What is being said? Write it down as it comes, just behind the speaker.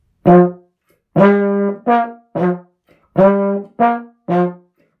Hi,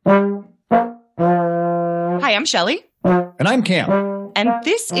 I'm Shelley. And I'm Cam. And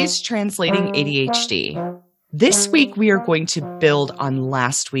this is Translating ADHD. This week, we are going to build on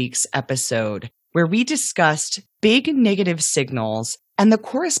last week's episode, where we discussed big negative signals and the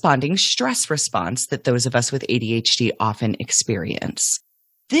corresponding stress response that those of us with ADHD often experience.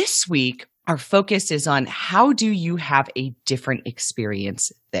 This week, our focus is on how do you have a different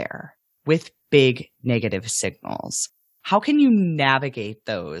experience there with big negative signals? How can you navigate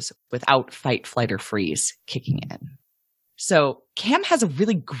those without fight, flight, or freeze kicking in? So Cam has a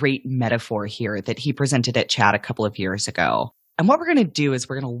really great metaphor here that he presented at Chat a couple of years ago. And what we're going to do is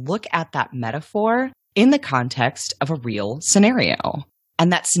we're going to look at that metaphor in the context of a real scenario.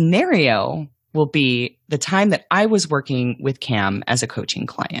 And that scenario will be the time that I was working with Cam as a coaching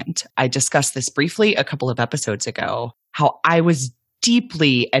client. I discussed this briefly a couple of episodes ago, how I was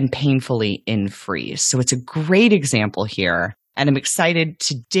deeply and painfully in freeze. So it's a great example here. And I'm excited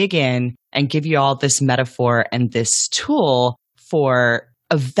to dig in and give you all this metaphor and this tool for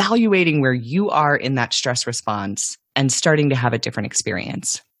evaluating where you are in that stress response and starting to have a different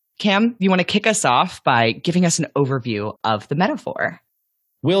experience. Cam, you want to kick us off by giving us an overview of the metaphor?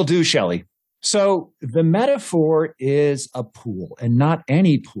 Will do, Shelley. So the metaphor is a pool, and not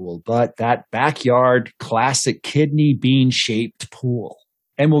any pool, but that backyard classic kidney bean shaped pool.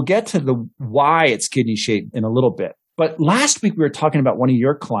 And we'll get to the why it's kidney shaped in a little bit. But last week we were talking about one of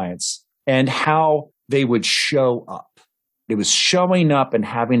your clients and how they would show up. It was showing up and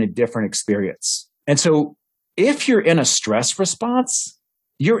having a different experience. And so if you're in a stress response,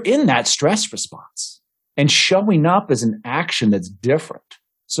 you're in that stress response. And showing up is an action that's different.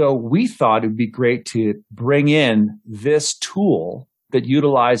 So we thought it would be great to bring in this tool that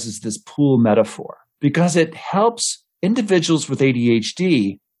utilizes this pool metaphor because it helps individuals with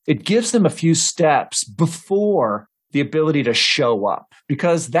ADHD. It gives them a few steps before the ability to show up,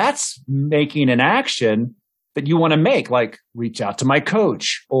 because that's making an action that you want to make, like reach out to my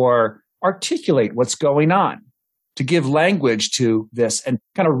coach or articulate what's going on, to give language to this and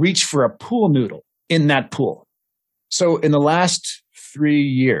kind of reach for a pool noodle in that pool. So in the last 3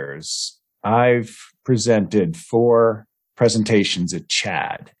 years, I've presented 4 presentations at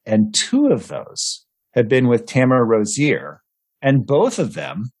CHAD, and 2 of those have been with Tamara Rozier, and both of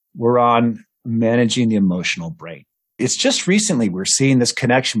them were on managing the emotional brain. It's just recently we're seeing this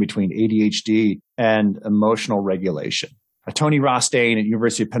connection between ADHD and emotional regulation. Tony Rostain at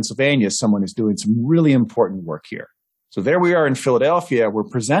University of Pennsylvania is someone who's doing some really important work here. So there we are in Philadelphia. We're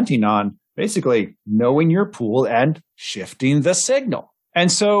presenting on basically knowing your pool and shifting the signal.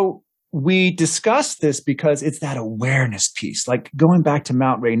 And so we discussed this because it's that awareness piece, like going back to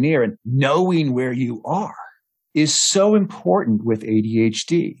Mount Rainier and knowing where you are is so important with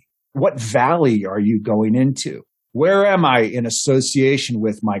ADHD. What valley are you going into? Where am I in association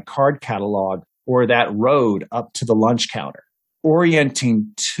with my card catalog or that road up to the lunch counter?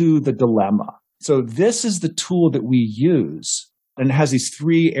 Orienting to the dilemma. So this is the tool that we use, and it has these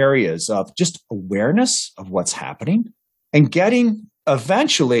 3 areas of just awareness of what's happening and getting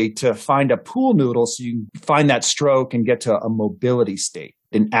eventually to find a pool noodle so you can find that stroke and get to a mobility state,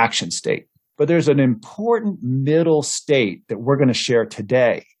 an action state. But there's an important middle state that we're going to share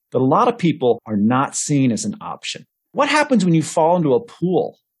today that a lot of people are not seeing as an option. What happens when you fall into a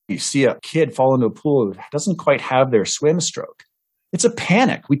pool? You see a kid fall into a pool who doesn't quite have their swim stroke. It's a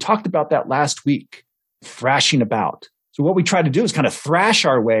panic. We talked about that last week, thrashing about. So what we try to do is kind of thrash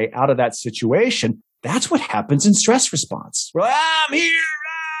our way out of that situation. That's what happens in stress response. Well, I'm here,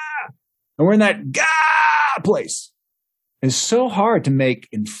 and we're in that place. It's so hard to make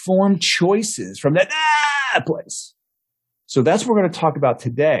informed choices from that place. So that's what we're going to talk about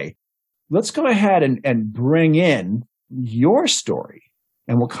today. Let's go ahead and bring in your story,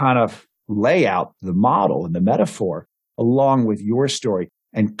 and we'll kind of lay out the model and the metaphor along with your story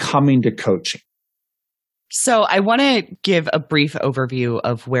and coming to coaching. So I want to give a brief overview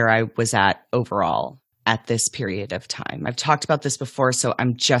of where I was at overall at this period of time. I've talked about this before, so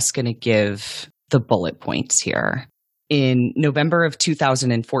I'm just going to give the bullet points here. In November of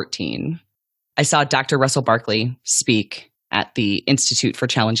 2014, I saw Dr. Russell Barkley speak at the Institute for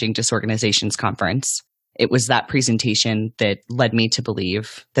Challenging Disorganizations conference. It was that presentation that led me to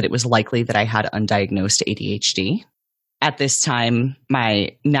believe that it was likely that I had undiagnosed ADHD. At this time,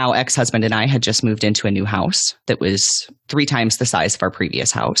 my now ex-husband and I had just moved into a new house that was 3 times the size of our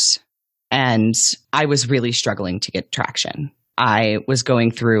previous house. And I was really struggling to get traction. I was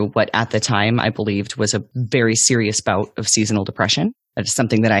going through what at the time I believed was a very serious bout of seasonal depression. That is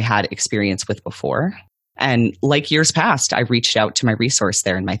something that I had experience with before. And like years past, I reached out to my resource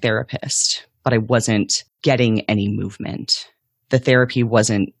there and my therapist, but I wasn't getting any movement. The therapy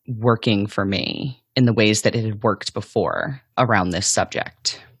wasn't working for me in the ways that it had worked before around this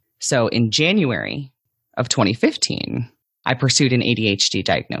subject. So in January of 2015, I pursued an ADHD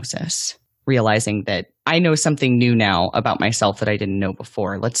diagnosis, realizing that I know something new now about myself that I didn't know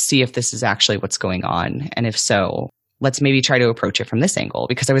before. Let's see if this is actually what's going on. And if so, let's maybe try to approach it from this angle,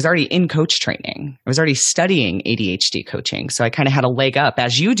 because I was already in coach training. I was already studying ADHD coaching. So I kind of had a leg up,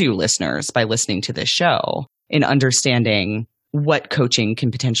 as you do, listeners, by listening to this show, in understanding what coaching can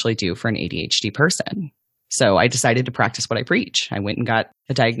potentially do for an ADHD person. So I decided to practice what I preach. I went and got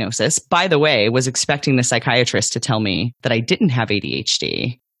a diagnosis. By the way, was expecting the psychiatrist to tell me that I didn't have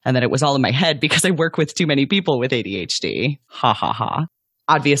ADHD and that it was all in my head because I work with too many people with ADHD. Ha ha ha.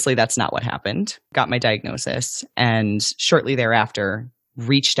 Obviously, that's not what happened. Got my diagnosis and shortly thereafter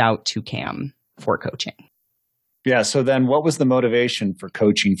reached out to CAM for coaching. Yeah. So then what was the motivation for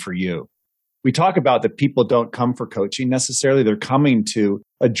coaching for you? We talk about that people don't come for coaching necessarily. They're coming to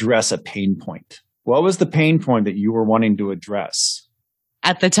address a pain point. What was the pain point that you were wanting to address?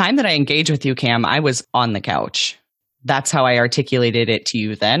 At the time that I engaged with you, Cam, I was on the couch. That's how I articulated it to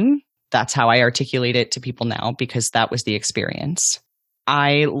you then. That's how I articulate it to people now, because that was the experience.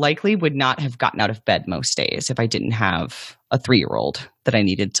 I likely would not have gotten out of bed most days if I didn't have a 3-year-old that I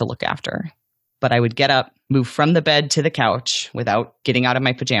needed to look after. But I would get up, move from the bed to the couch without getting out of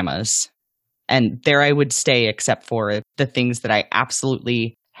my pajamas. And there I would stay, except for the things that I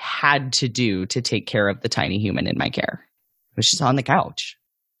absolutely had to do to take care of the tiny human in my care. I was just on the couch.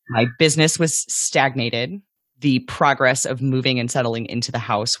 My business was stagnated. The progress of moving and settling into the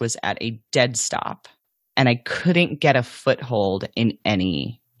house was at a dead stop. And I couldn't get a foothold in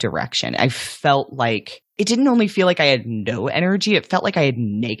any direction. I felt like it didn't only feel like I had no energy. It felt like I had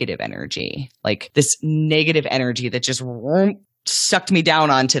negative energy, like this negative energy that just sucked me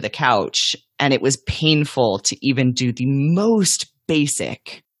down onto the couch. And it was painful to even do the most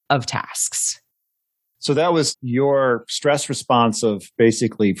basic of tasks. So that was your stress response of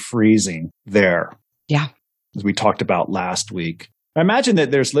basically freezing there. Yeah. As we talked about last week. I imagine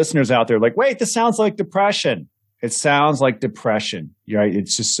that there's listeners out there like, wait, this sounds like depression. It sounds like depression, right?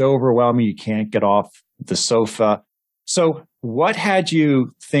 It's just so overwhelming. You can't get off the sofa. So what had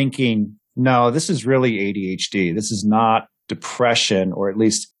you thinking, no, this is really ADHD. This is not depression, or at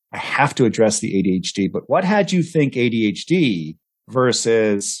least I have to address the ADHD. But what had you think ADHD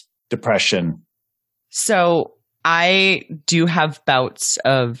versus depression? So I do have bouts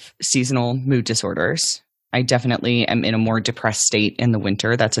of seasonal mood disorders. I definitely am in a more depressed state in the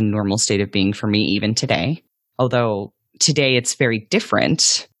winter. That's a normal state of being for me even today. Although today it's very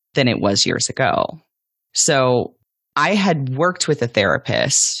different than it was years ago. So I had worked with a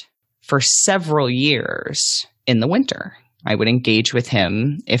therapist for several years in the winter. I would engage with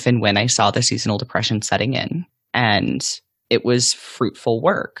him if and when I saw the seasonal depression setting in. And it was fruitful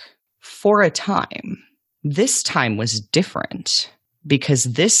work for a time. This time was different because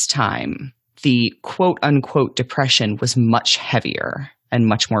this time the quote unquote depression was much heavier and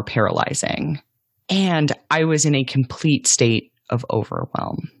much more paralyzing. And I was in a complete state of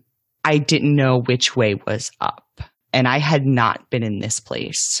overwhelm. I didn't know which way was up. And I had not been in this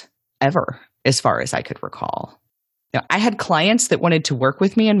place ever, as far as I could recall. Now, I had clients that wanted to work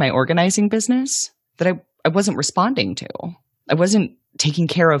with me in my organizing business that I wasn't responding to. I wasn't taking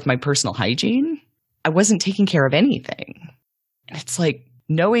care of my personal hygiene. I wasn't taking care of anything. And it's like,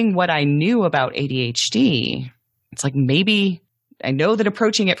 knowing what I knew about ADHD, it's like maybe I know that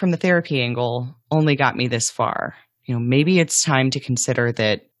approaching it from the therapy angle only got me this far. Maybe it's time to consider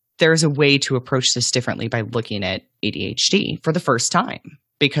that there's a way to approach this differently by looking at ADHD for the first time,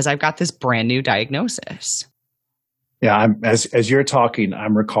 because I've got this brand new diagnosis. Yeah, as you're talking,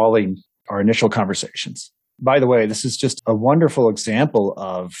 I'm recalling our initial conversations. By the way, this is just a wonderful example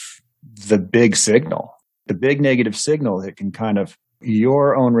of the big signal, the big negative signal that can kind of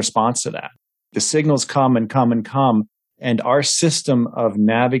your own response to that. The signals come and come and come, and our system of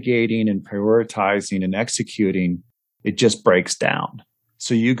navigating and prioritizing and executing, it just breaks down.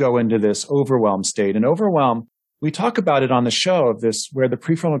 So you go into this overwhelm state. And overwhelm, we talk about it on the show of this, where the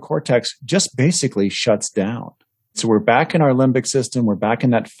prefrontal cortex just basically shuts down. So we're back in our limbic system. We're back in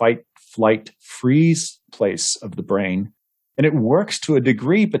that fight, flight, freeze place of the brain. And it works to a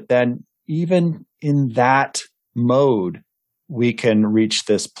degree, but then even in that mode, we can reach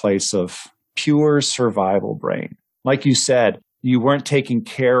this place of pure survival brain. Like you said, you weren't taking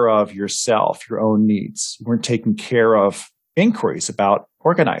care of yourself, your own needs. You weren't taking care of inquiries about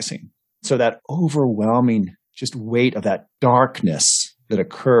organizing. So that overwhelming just weight of that darkness that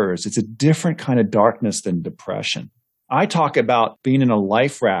occurs. It's a different kind of darkness than depression. I talk about being in a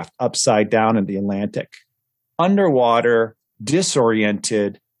life raft upside down in the Atlantic, underwater,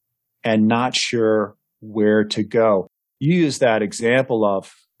 disoriented, and not sure where to go. You use that example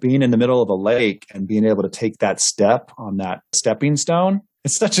of being in the middle of a lake and being able to take that step on that stepping stone.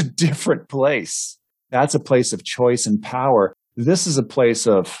 It's such a different place. That's a place of choice and power. This is a place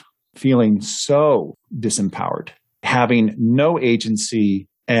of feeling so disempowered, having no agency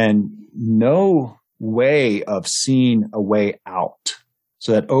and no way of seeing a way out.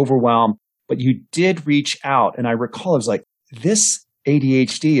 So that overwhelm, but you did reach out. And I recall it was like, this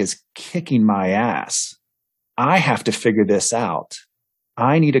ADHD is kicking my ass. I have to figure this out.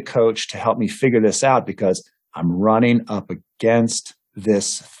 I need a coach to help me figure this out because I'm running up against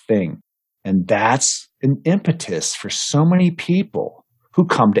this thing. And that's an impetus for so many people who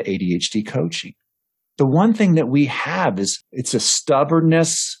come to ADHD coaching. The one thing that we have is it's a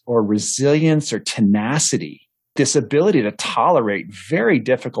stubbornness or resilience or tenacity, this ability to tolerate very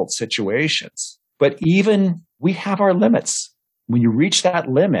difficult situations. But even we have our limits. When you reach that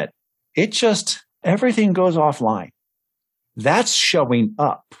limit, everything goes offline. That's showing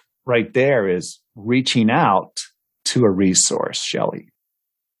up right there is reaching out to a resource, Shelley.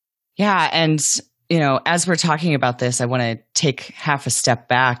 Yeah. And, as we're talking about this, I want to take half a step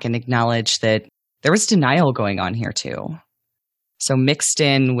back and acknowledge that there was denial going on here too. So mixed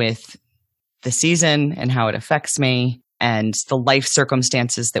in with the season and how it affects me and the life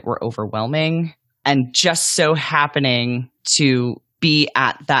circumstances that were overwhelming and just so happening to be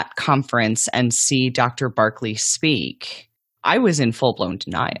at that conference and see Dr. Barkley speak, I was in full-blown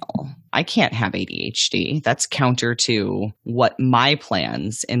denial. I can't have ADHD. That's counter to what my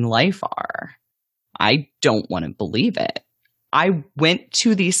plans in life are. I don't want to believe it. I went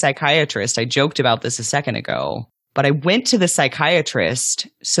to the psychiatrist. I joked about this a second ago, but I went to the psychiatrist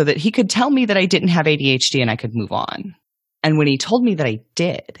so that he could tell me that I didn't have ADHD and I could move on. And when he told me that I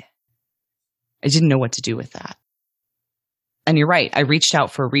did, I didn't know what to do with that. And you're right. I reached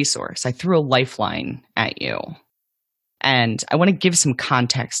out for a resource. I threw a lifeline at you. And I want to give some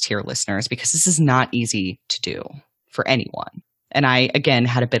context here, listeners, because this is not easy to do for anyone. And I, again,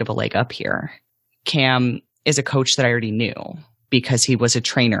 had a bit of a leg up here. Cam is a coach that I already knew because he was a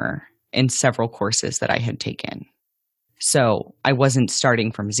trainer in several courses that I had taken. So I wasn't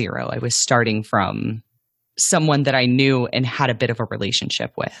starting from zero. I was starting from someone that I knew and had a bit of a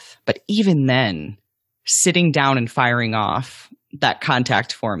relationship with. But even then, sitting down and firing off that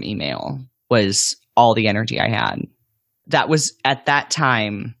contact form email was all the energy I had. That was, at that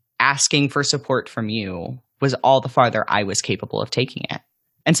time, asking for support from you was all the farther I was capable of taking it.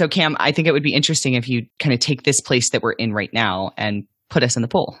 And so, Cam, I think it would be interesting if you kind of take this place that we're in right now and put us in the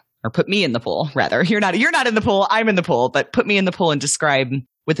pool, or put me in the pool, rather. You're not in the pool, I'm in the pool, but put me in the pool and describe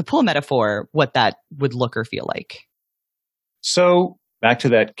with the pool metaphor what that would look or feel like. So back to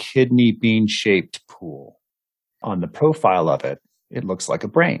that kidney bean-shaped pool. On the profile of it, it looks like a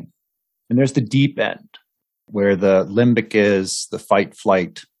brain. And there's the deep end where the limbic is, the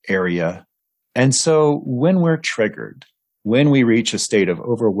fight-flight area. And so when we're triggered, when we reach a state of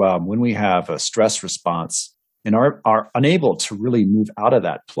overwhelm, when we have a stress response and are unable to really move out of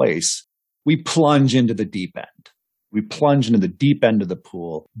that place, we plunge into the deep end. We plunge into the deep end of the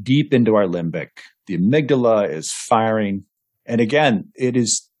pool, deep into our limbic. The amygdala is firing. And again, it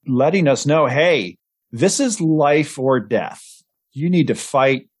is letting us know, hey, this is life or death. You need to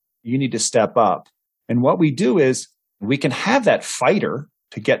fight. You need to step up. And what we do is we can have that fighter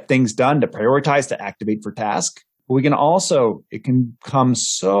to get things done, to prioritize, to activate for task. But we can also, it can come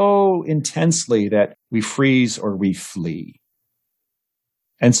so intensely that we freeze or we flee.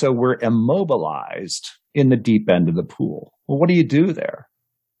 And so we're immobilized in the deep end of the pool. Well, what do you do there?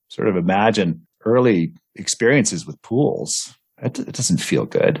 Sort of imagine early experiences with pools. It doesn't feel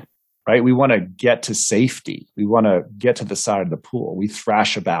good, right? We want to get to safety. We want to get to the side of the pool. We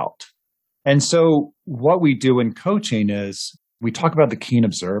thrash about. And so what we do in coaching is we talk about the keen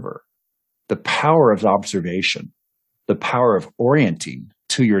observer, the power of observation, the power of orienting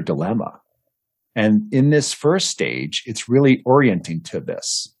to your dilemma. And in this first stage, it's really orienting to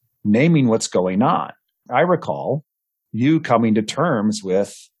this, naming what's going on. I recall you coming to terms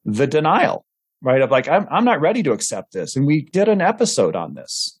with the denial, right? Of like, I'm not ready to accept this. And we did an episode on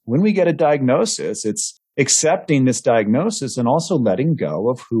this. When we get a diagnosis, it's accepting this diagnosis and also letting go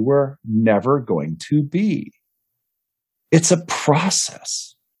of who we're never going to be. It's a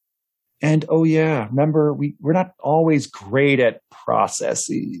process. And oh yeah, remember, we're not always great at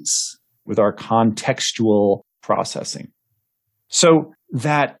processes with our contextual processing. So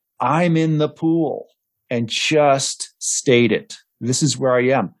that I'm in the pool and just state it. This is where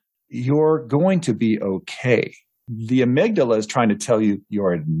I am. You're going to be okay. The amygdala is trying to tell you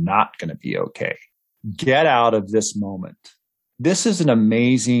you're not going to be okay. Get out of this moment. This is an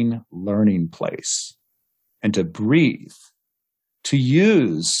amazing learning place. And to breathe, to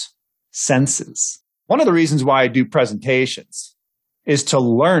use senses. One of the reasons why I do presentations is to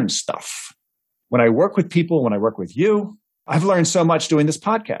learn stuff. When I work with people, when I work with you, I've learned so much doing this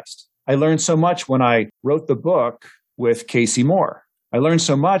podcast. I learned so much when I wrote the book with Casey Moore. I learned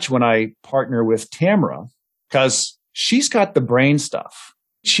so much when I partner with Tamara because she's got the brain stuff.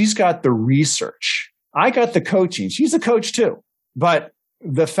 She's got the research. I got the coaching. She's a coach too. But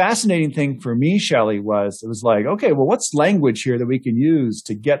the fascinating thing for me, Shelley, it was like, okay, well, what's language here that we can use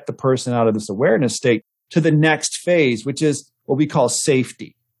to get the person out of this awareness state to the next phase, which is what we call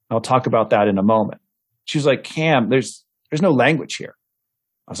safety. I'll talk about that in a moment. She was like, Cam, there's no language here.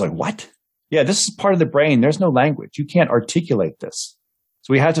 I was like, what? Yeah, this is part of the brain. There's no language. You can't articulate this.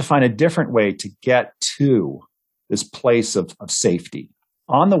 So we had to find a different way to get to this place of safety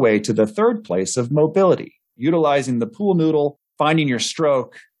on the way to the third place of mobility, utilizing the pool noodle, finding your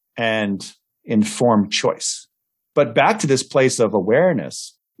stroke, and informed choice. But back to this place of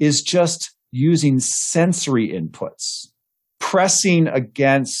awareness is just using sensory inputs, pressing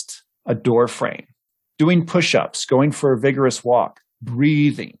against a door frame, doing push-ups, going for a vigorous walk,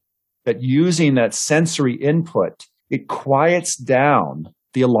 breathing, that using that sensory input, it quiets down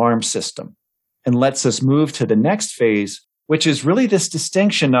the alarm system and lets us move to the next phase, which is really this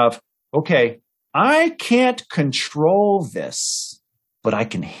distinction of, okay, I can't control this, but I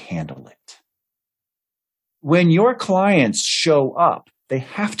can handle it. When your clients show up, they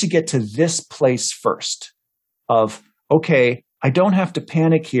have to get to this place first of, okay, I don't have to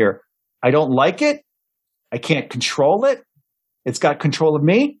panic here. I don't like it. I can't control it. It's got control of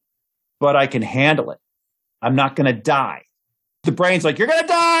me, but I can handle it. I'm not going to die. The brain's like, you're going to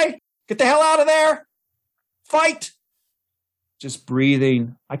die. Get the hell out of there. Fight. Just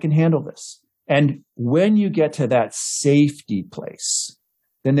breathing. I can handle this. And when you get to that safety place,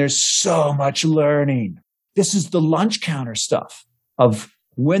 then there's so much learning. This is the lunch counter stuff of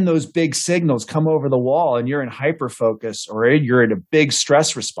when those big signals come over the wall and you're in hyperfocus or you're in a big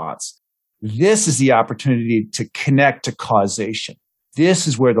stress response. This is the opportunity to connect to causation. This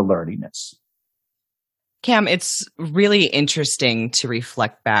is where the learning is. Cam, it's really interesting to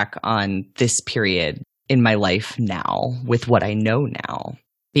reflect back on this period in my life now with what I know now.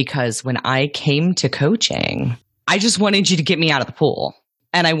 Because when I came to coaching, I just wanted you to get me out of the pool.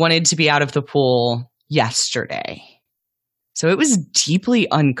 And I wanted to be out of the pool yesterday. So it was deeply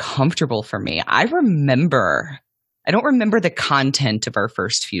uncomfortable for me. I don't remember the content of our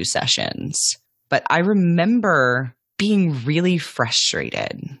first few sessions, but I remember being really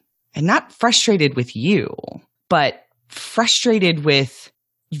frustrated. And not frustrated with you, but frustrated with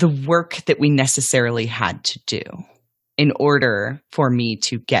the work that we necessarily had to do in order for me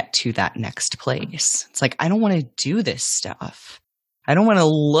to get to that next place. It's like, I don't want to do this stuff. I don't want to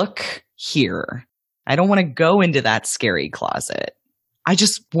look here. I don't want to go into that scary closet. I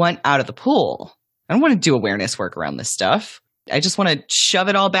just want out of the pool. I don't want to do awareness work around this stuff. I just want to shove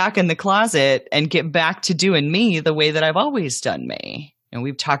it all back in the closet and get back to doing me the way that I've always done me. And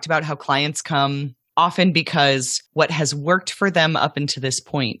we've talked about how clients come often because what has worked for them up until this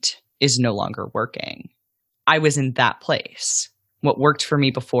point is no longer working. I was in that place. What worked for me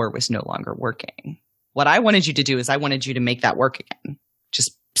before was no longer working. What I wanted you to do is I wanted you to make that work again.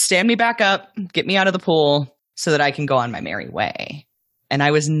 Just stand me back up, get me out of the pool so that I can go on my merry way. And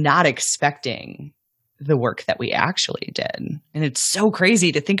I was not expecting the work that we actually did. And it's so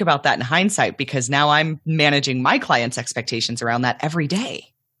crazy to think about that in hindsight because now I'm managing my clients' expectations around that every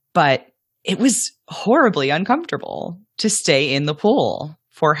day. But it was horribly uncomfortable to stay in the pool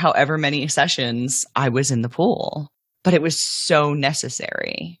for however many sessions I was in the pool. But it was so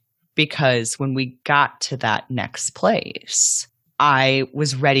necessary because when we got to that next place, I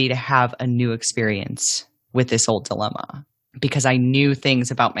was ready to have a new experience with this old dilemma. Because I knew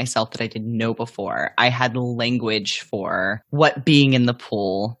things about myself that I didn't know before. I had language for what being in the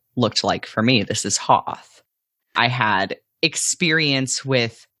pool looked like for me. This is Hoth. I had experience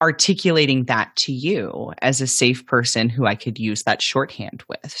with articulating that to you as a safe person who I could use that shorthand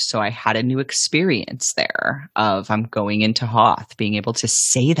with. So I had a new experience there of I'm going into Hoth, being able to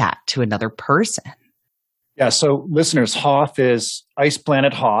say that to another person. Yeah, so listeners, Hoth is Ice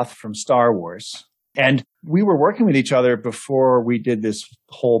Planet Hoth from Star Wars. And we were working with each other before we did this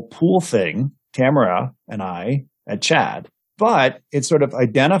whole pool thing, Tamara and I at Chad. But it's sort of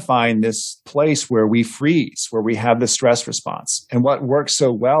identifying this place where we freeze, where we have the stress response. And what works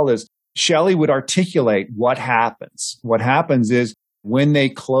so well is Shelley would articulate what happens. What happens is when they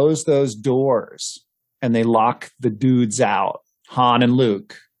close those doors and they lock the dudes out, Han and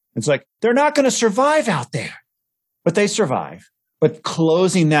Luke, it's like, they're not going to survive out there, but they survive. But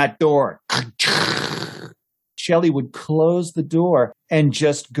closing that door, Shelley would close the door and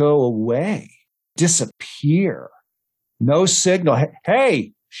just go away, disappear. No signal.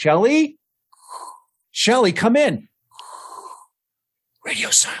 Hey, Shelley? Shelley, come in. Radio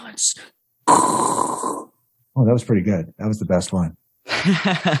silence. Oh, that was pretty good. That was the best one.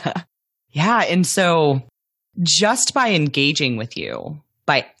 Yeah. And so just by engaging with you,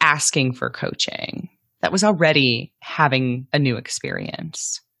 by asking for coaching, that was already having a new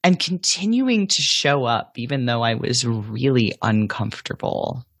experience and continuing to show up, even though I was really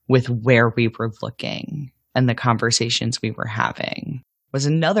uncomfortable with where we were looking and the conversations we were having, was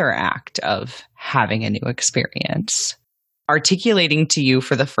another act of having a new experience. Articulating to you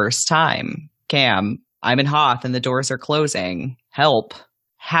for the first time, Cam, I'm in Hoth and the doors are closing. Help.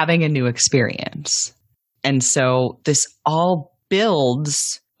 Having a new experience. And so this all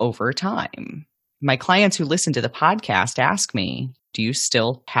builds over time. My clients who listen to the podcast ask me, do you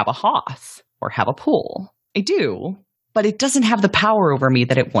still have a Hoth or have a pool? I do, but it doesn't have the power over me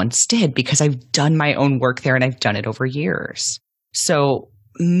that it once did because I've done my own work there and I've done it over years. So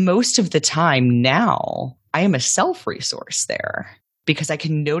most of the time now, I am a self-resource there because I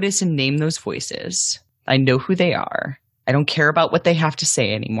can notice and name those voices. I know who they are. I don't care about what they have to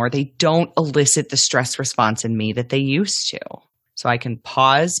say anymore. They don't elicit the stress response in me that they used to. So I can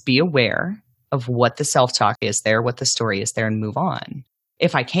pause, be aware of what the self-talk is there, what the story is there, and move on.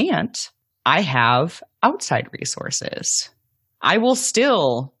 If I can't, I have outside resources. I will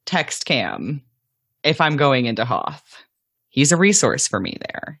still text Cam if I'm going into Hoth. He's a resource for me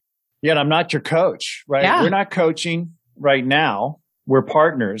there. Yet I'm not your coach, right? Yeah. We're not coaching right now. We're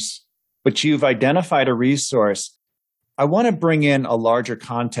partners, but you've identified a resource. I want to bring in a larger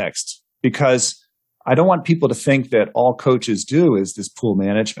context because I don't want people to think that all coaches do is this pool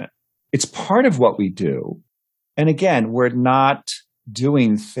management. It's part of what we do. And again, we're not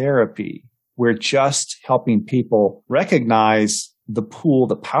doing therapy. We're just helping people recognize the pool,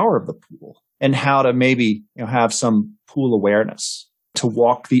 the power of the pool, and how to maybe have some pool awareness, to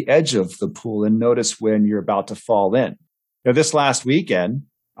walk the edge of the pool and notice when you're about to fall in. This last weekend,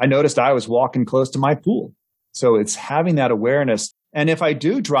 I noticed I was walking close to my pool. So it's having that awareness. And if I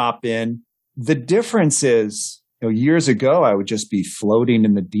do drop in, the difference is, years ago, I would just be floating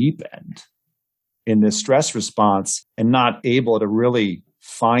in the deep end in this stress response and not able to really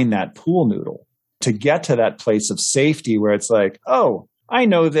find that pool noodle to get to that place of safety where it's like, oh, I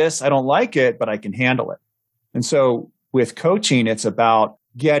know this, I don't like it, but I can handle it. And so with coaching, it's about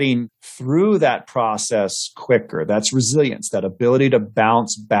getting through that process quicker. That's resilience, that ability to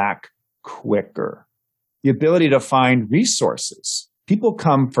bounce back quicker, the ability to find resources. People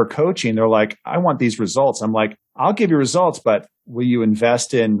come for coaching. They're like, I want these results. I'm like, I'll give you results, but will you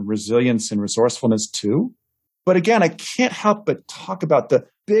invest in resilience and resourcefulness too? But again, I can't help but talk about the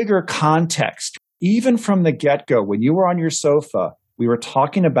bigger context. Even from the get-go, when you were on your sofa, we were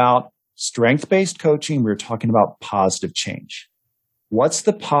talking about strength-based coaching. We were talking about positive change. What's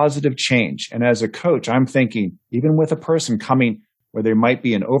the positive change? And as a coach, I'm thinking, even with a person coming where there might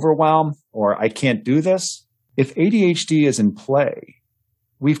be an overwhelm or I can't do this, if ADHD is in play,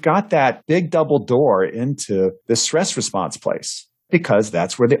 we've got that big double door into the stress response place because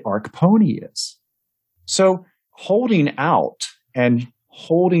that's where the arc pony is. So holding out and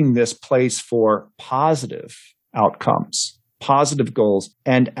holding this place for positive outcomes, positive goals,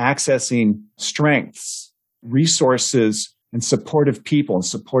 and accessing strengths, resources, and supportive people and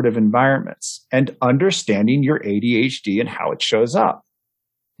supportive environments, and understanding your ADHD and how it shows up.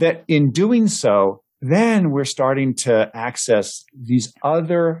 That in doing so, then we're starting to access these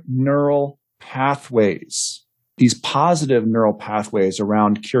other neural pathways, these positive neural pathways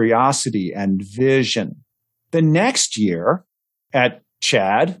around curiosity and vision. The next year at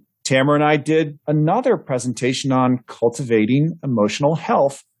CHAD, Tamara and I did another presentation on cultivating emotional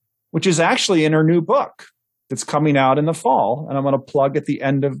health, which is actually in her new book that's coming out in the fall. And I'm going to plug at the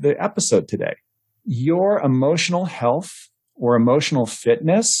end of the episode today. Your emotional health or emotional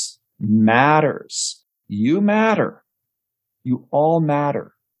fitness matters. You matter. You all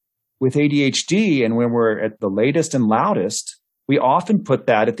matter. With ADHD, and when we're at the latest and loudest, we often put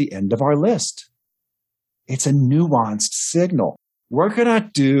that at the end of our list. It's a nuanced signal. We're going to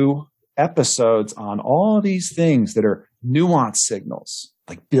do episodes on all these things that are nuanced signals,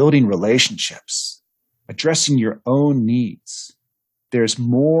 like building relationships, addressing your own needs. There's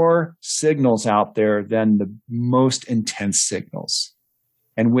more signals out there than the most intense signals.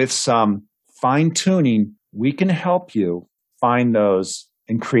 And with some fine tuning, we can help you find those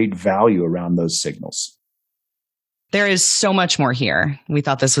and create value around those signals. There is so much more here. We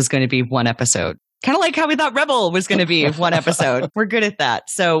thought this was going to be one episode. Kind of like how we thought Rebel was going to be one episode. We're good at that.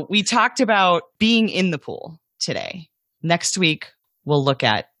 So we talked about being in the pool today. Next week, we'll look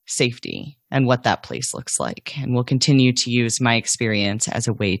at safety and what that place looks like. And we'll continue to use my experience as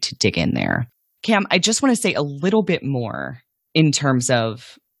a way to dig in there. Cam, I just want to say a little bit more in terms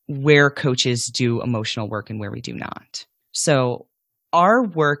of where coaches do emotional work and where we do not. So our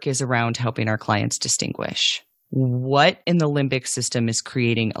work is around helping our clients distinguish what in the limbic system is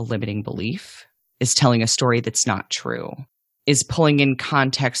creating a limiting belief, is telling a story that's not true, is pulling in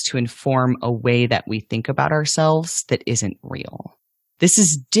context to inform a way that we think about ourselves that isn't real. This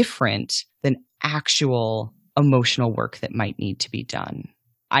is different than actual emotional work that might need to be done.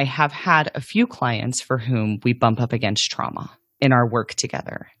 I have had a few clients for whom we bump up against trauma in our work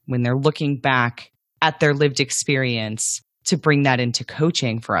together. When they're looking back at their lived experience to bring that into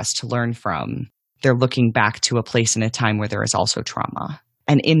coaching for us to learn from, they're looking back to a place and a time where there is also trauma.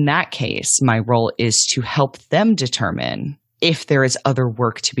 And in that case, my role is to help them determine if there is other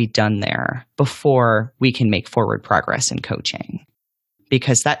work to be done there before we can make forward progress in coaching.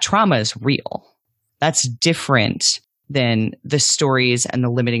 Because that trauma is real. That's different than the stories and the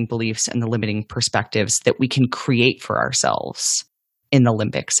limiting beliefs and the limiting perspectives that we can create for ourselves in the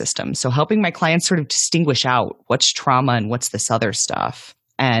limbic system. So helping my clients sort of distinguish out what's trauma and what's this other stuff.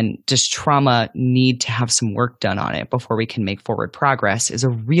 And does trauma need to have some work done on it before we can make forward progress is a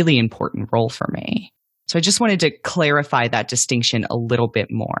really important role for me. So I just wanted to clarify that distinction a little bit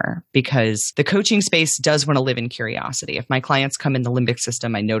more because the coaching space does want to live in curiosity. If my clients come in the limbic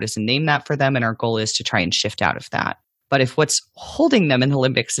system, I notice and name that for them, and our goal is to try and shift out of that. But if what's holding them in the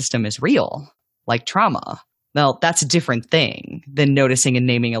limbic system is real, like trauma, well, that's a different thing than noticing and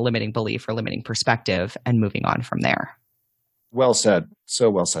naming a limiting belief or limiting perspective and moving on from there. Well said. So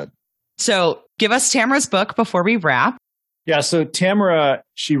well said. So give us Tamara's book before we wrap. Yeah, so Tamara,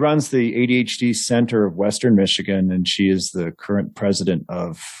 she runs the ADHD Center of Western Michigan, and she is the current president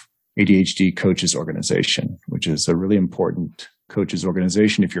of ADHD Coaches Organization, which is a really important coaches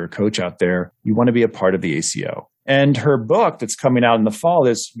organization. If you're a coach out there, you want to be a part of the ACO. And her book that's coming out in the fall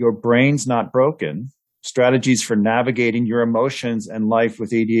is Your Brain's Not Broken, Strategies for Navigating Your Emotions and Life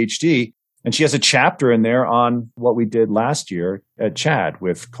with ADHD. And she has a chapter in there on what we did last year at CHAD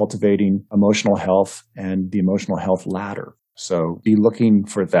with cultivating emotional health and the emotional health ladder. So be looking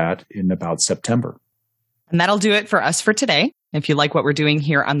for that in about September. And that'll do it for us for today. If you like what we're doing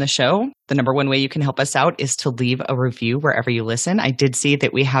here on the show, the number one way you can help us out is to leave a review wherever you listen. I did see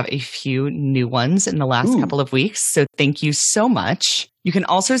that we have a few new ones in the last couple of weeks, so thank you so much. You can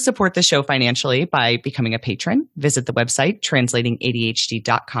also support the show financially by becoming a patron. Visit the website,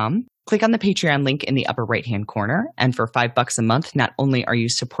 translatingadhd.com. Click on the Patreon link in the upper right-hand corner. And for $5 a month, not only are you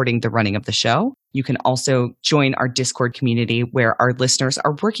supporting the running of the show, you can also join our Discord community where our listeners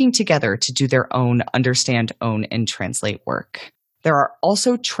are working together to do their own understand, own, and translate work. There are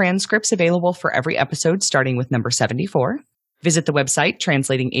also transcripts available for every episode, starting with number 74. Visit the website,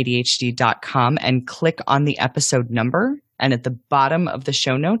 translatingadhd.com, and click on the episode number. And at the bottom of the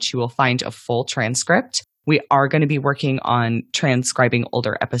show notes, you will find a full transcript. We are going to be working on transcribing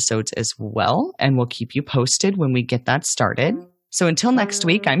older episodes as well, and we'll keep you posted when we get that started. So until next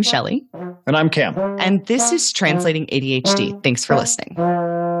week, I'm Shelley. And I'm Cam. And this is Translating ADHD. Thanks for listening.